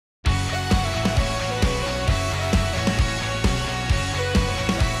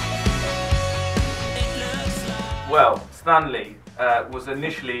Well, Stanley was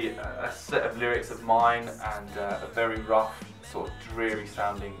initially a set of lyrics of mine and a very rough, sort of dreary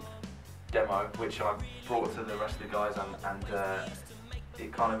sounding demo, which I brought to the rest of the guys, and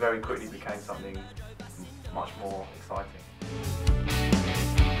it kind of very quickly became something much more exciting.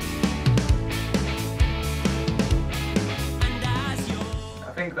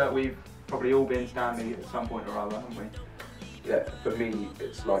 I think that we've probably all been Stanley at some point or other, haven't we? Yeah, for me,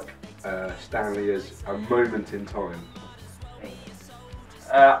 it's like Stanley is a moment in time.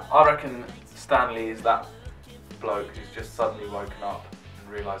 I reckon Stanley is that bloke who's just suddenly woken up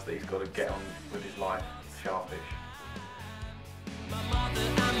and realised that he's got to get on with his life sharpish.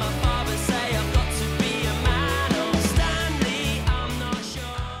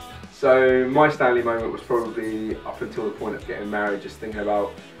 So my Stanley moment was probably up until the point of getting married, just thinking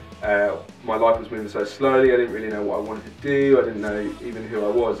about my life was moving so slowly. I didn't really know what I wanted to do. I didn't know even who I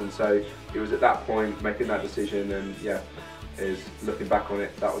was, and so it was at that point making that decision, and yeah, is looking back on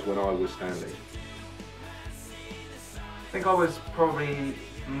it, that was when I was Stanley. I think I was probably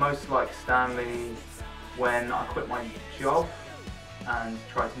most like Stanley when I quit my job and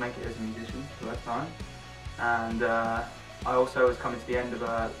tried to make it as a musician for the first time, and I also was coming to the end of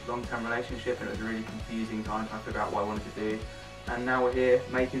a long-term relationship, and it was a really confusing time trying to figure out what I wanted to do. And now we're here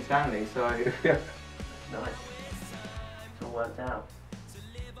making Stanley, so nice. It's all worked out.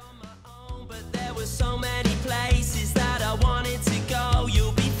 But there were so many places that I wanted to go.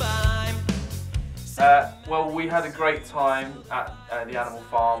 You'll be fine. Well, we had a great time at the Animal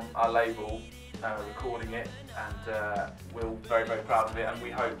Farm, our label, recording it, and we're all very, very proud of it, and we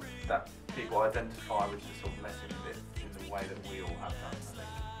hope that people identify with the sort of message of it in the way that we all have done,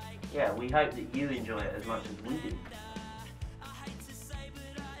 I think. Yeah, we hope that you enjoy it as much as we do.